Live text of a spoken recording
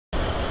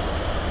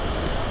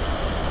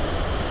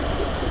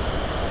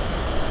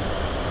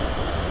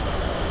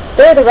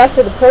are the rest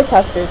of the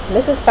protesters,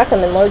 Mrs.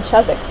 Feckham and Lord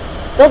Chiswick.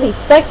 They'll be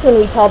psyched when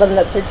we tell them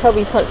that Sir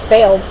Toby's hunt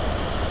failed.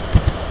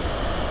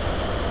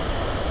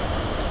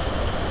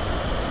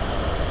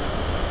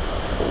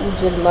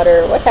 Jim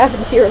mutter, what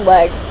happened to your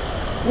leg?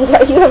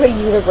 Why do you have a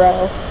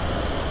unibrow?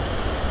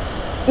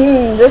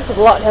 This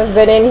lot have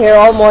been in here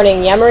all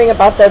morning, yammering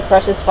about their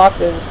precious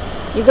foxes.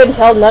 You can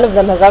tell none of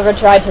them have ever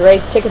tried to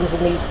raise chickens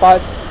in these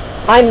parts.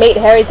 My mate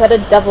Harry's had a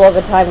devil of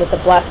a time with the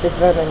blasted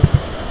vermin.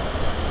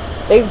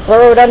 They've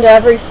burrowed under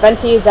every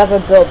fence he has ever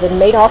built, and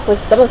made off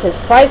with some of his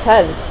prize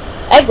hens.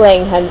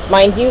 Egg-laying hens,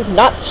 mind you,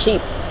 not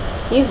sheep.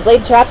 He's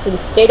laid traps and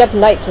stayed up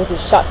nights with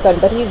his shotgun,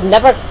 but he's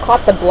never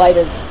caught the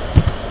blighters.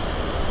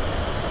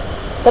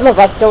 Some of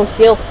us don't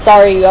feel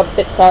a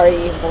bit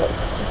sorry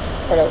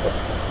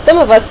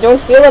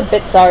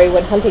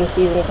when hunting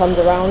season comes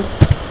around.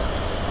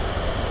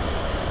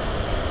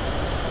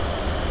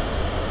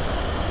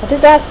 A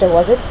disaster,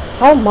 was it?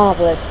 How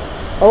marvelous.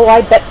 Oh,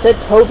 I bet Sir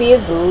Toby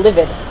is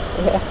livid.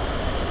 Yeah.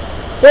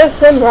 Serves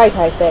him right,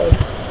 I say.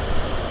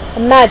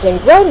 Imagine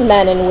grown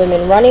men and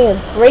women running a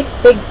great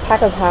big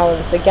pack of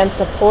hounds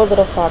against a poor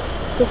little fox.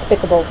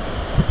 Despicable.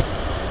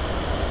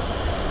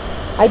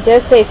 I dare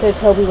say Sir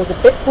Toby was a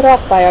bit put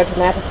off by our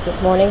dramatics this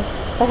morning.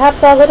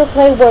 Perhaps our little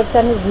play worked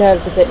on his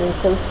nerves a bit and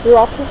so threw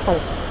off his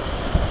hunt.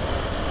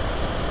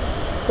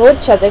 Lord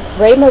Chiswick,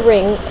 Ray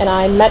Maring, and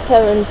I met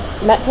him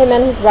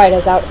and his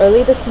riders out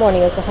early this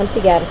morning as the hunt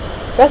began,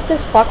 dressed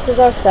as foxes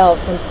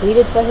ourselves, and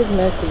pleaded for his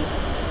mercy.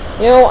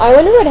 You know, I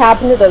wonder what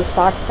happened to those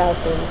fox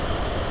costumes.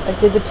 Like,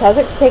 did the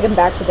Chiswicks take them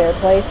back to their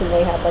place and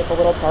they had, like, a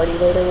little party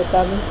later with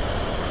them?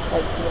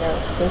 Like, you know,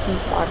 kinky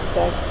fox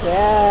sex.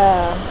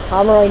 Yeah,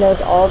 Pomeroy knows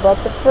all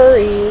about the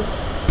furries.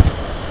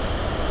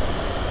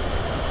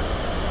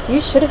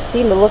 You should have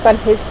seen the look on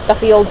his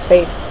stuffy old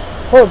face.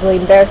 Horribly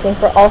embarrassing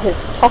for all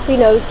his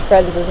toffee-nosed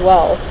friends as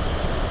well.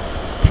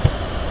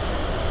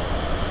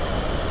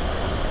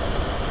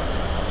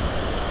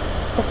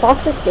 The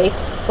fox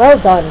escaped. Well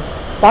done.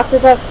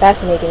 Foxes are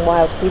fascinating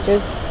wild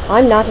creatures.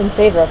 I'm not in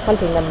favor of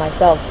hunting them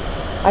myself.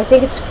 I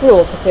think it's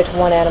cruel to pit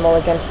one animal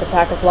against a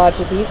pack of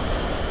larger beasts,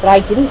 but I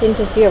didn't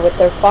interfere with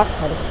their fox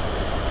hunt.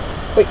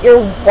 But your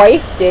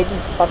wife did, you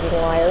fucking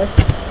liar.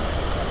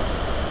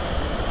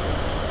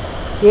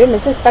 Dear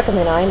Mrs. Feckham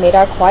and I made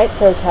our quiet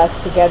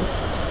protest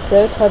against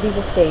Sir Toby's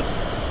estate.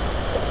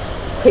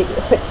 Wait,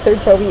 like Sir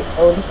Toby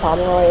owns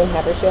Pomeroy and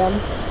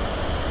Haversham?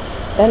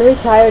 Then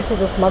retired to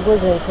the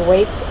Smuggler's Inn to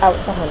wait out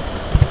the hunt.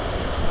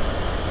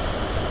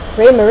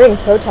 Ray Maring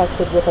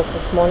protested with us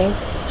this morning.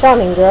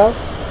 Charming girl.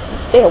 You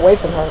stay away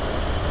from her.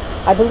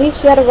 I believe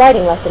she had a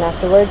riding lesson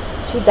afterwards.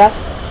 She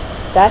dashed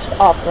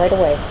off right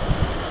away.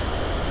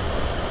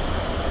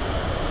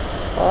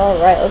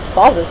 Alright, let's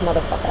solve this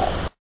motherfucker.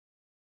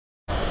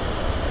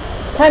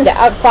 It's time to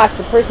outfox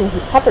the person who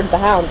peppered the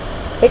hounds.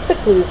 Pick the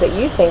clues that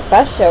you think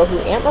best show who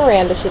Aunt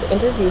Miranda should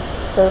interview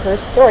for her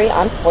story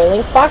on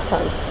foiling fox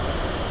hunts.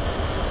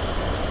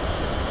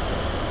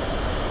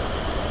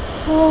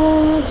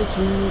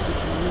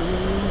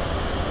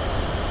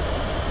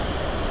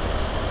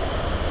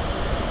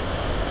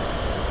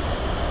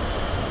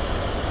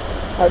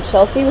 Oh,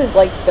 Chelsea was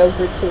like so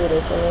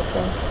gratuitous in this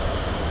one.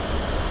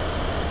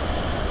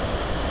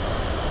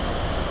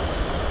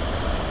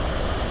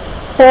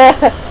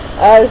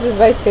 This is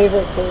my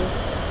favorite clue.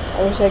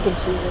 I wish I could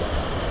choose it.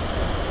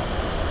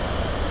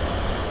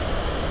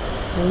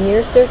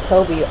 Near Sir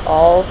Toby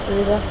all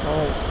through the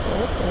hunt.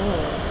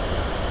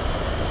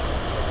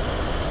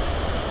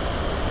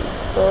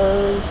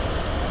 Furs.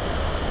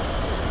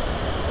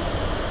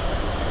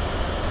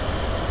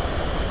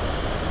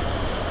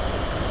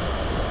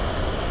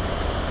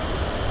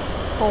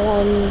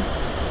 Tom.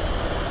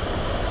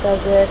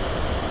 Chiswick.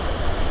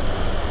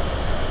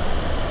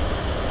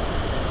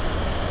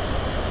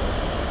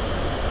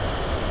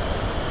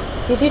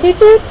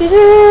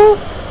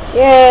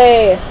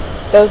 Yay!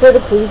 Those are the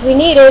clues we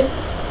needed.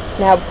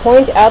 Now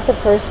point out the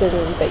person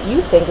that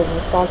you think is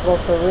responsible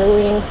for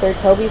ruining Sir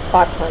Toby's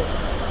fox hunt.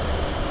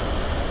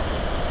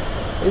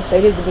 Oops,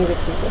 I did the music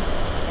too soon.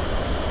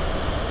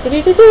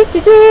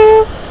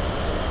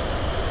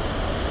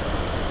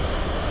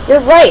 You're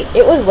right,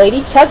 it was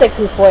Lady Chiswick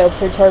who foiled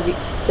Sir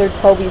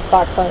Toby's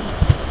fox hunt.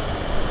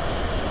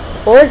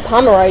 Lord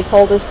Pomeroy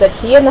told us that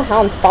he and the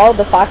hounds followed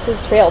the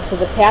fox's trail to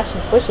the patch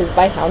of bushes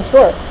by Hound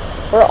Tour,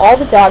 where all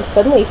the dogs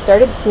suddenly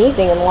started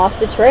sneezing and lost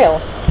the trail.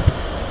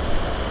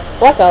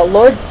 Flecka,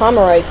 Lord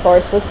Pomeroy's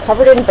horse, was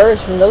covered in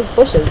burrs from those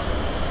bushes.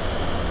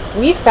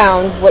 We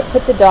found what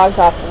put the dogs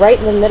off right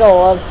in the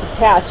middle of the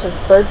patch of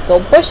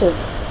bird-filled bushes.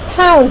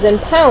 Pounds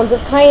and pounds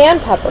of cayenne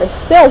pepper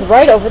spilled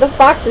right over the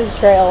fox's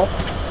trail.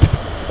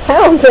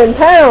 Pounds and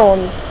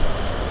pounds!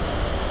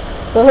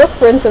 The hoof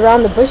prints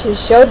around the bushes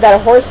showed that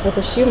a horse with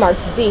a shoe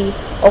marked Z,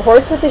 a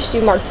horse with a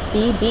shoe marked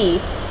BB,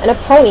 and a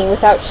pony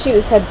without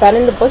shoes had been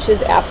in the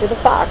bushes after the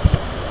fox.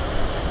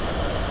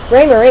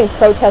 Ray Maring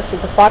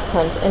protested the fox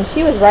hunt, and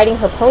she was riding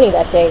her pony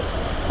that day,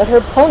 but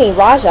her pony,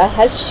 Raja,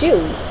 has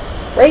shoes.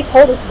 Ray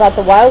told us about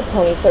the wild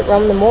ponies that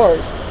roam the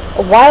moors.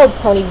 A wild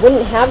pony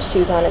wouldn't have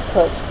shoes on its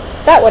hoofs.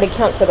 That would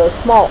account for those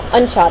small,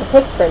 unshod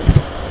hoof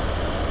prints.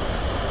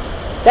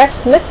 Zack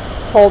Smith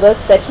told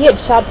us that he had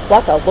shot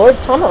Flecka, Lord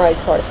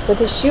Pomeroy's horse, with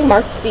his shoe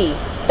marked Z.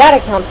 That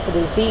accounts for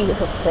the Z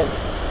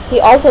hoofprints. He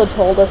also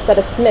told us that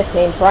a smith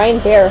named Brian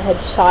Bear had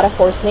shot a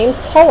horse named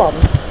Tullum.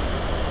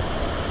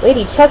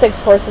 Lady Cheswick's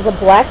horse is a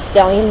black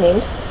stallion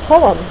named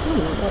Tullum.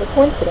 What a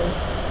coincidence.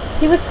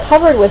 He was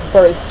covered with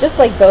burrs, just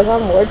like those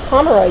on Lord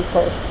Pomeroy's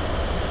horse.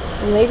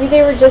 Maybe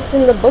they were just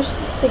in the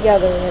bushes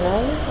together, you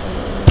know?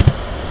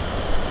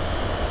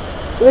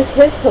 It was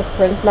his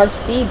hoofprints marked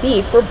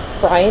BB for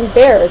Brian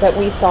Bear that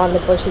we saw in the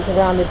bushes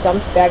around the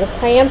dumped bag of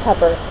cayenne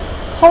pepper.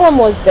 Tullum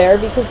was there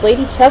because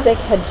Lady Cheswick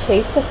had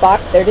chased the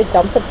fox there to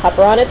dump the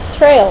pepper on its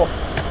trail.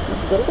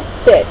 You little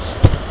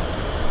bitch.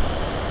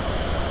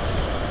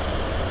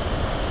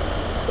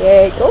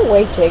 Yeah, go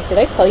away, Jake. Did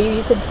I tell you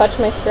you could touch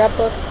my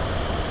scrapbook?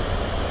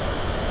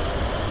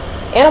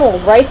 Animal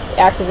rights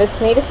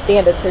activists made a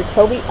stand at Sir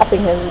Toby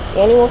Uppingham's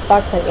annual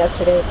fox hunt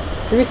yesterday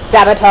through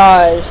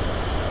sabotage.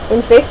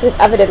 When faced with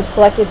evidence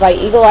collected by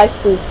Eagle Eye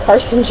sleuth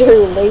Carson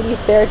Drew, Lady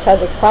Sarah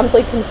Cheswick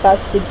promptly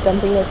confessed to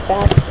dumping a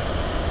sack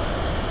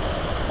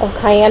of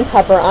cayenne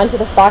pepper onto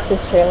the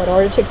fox's trail in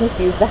order to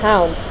confuse the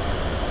hounds.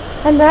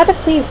 I'm rather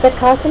pleased that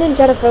Carson and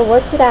Jennifer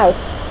worked it out.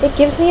 It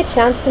gives me a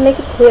chance to make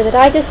it clear that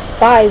I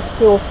despise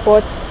cruel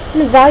sports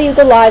and value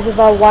the lives of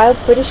our wild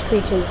British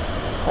creatures,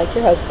 like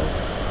your husband,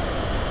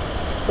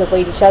 said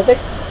Lady Cheswick.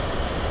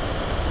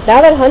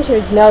 Now that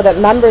hunters know that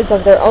members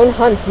of their own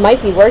hunts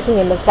might be working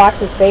in the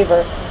fox's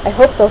favor, I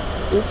hope they'll...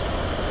 Oops,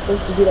 I'm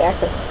supposed to do the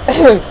accent.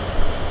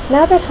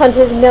 Now that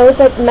hunters know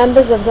that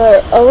members of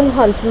their own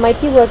hunts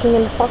might be working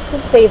in the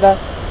fox's favor,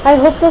 I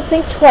hope they'll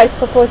think twice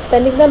before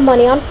spending their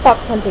money on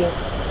fox hunting,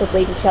 said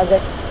Lady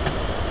Cheswick.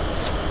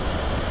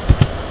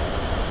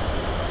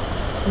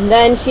 And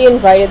then she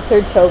invited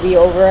Sir Toby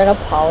over and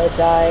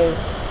apologized.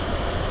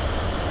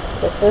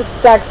 With the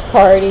sex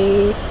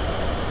party.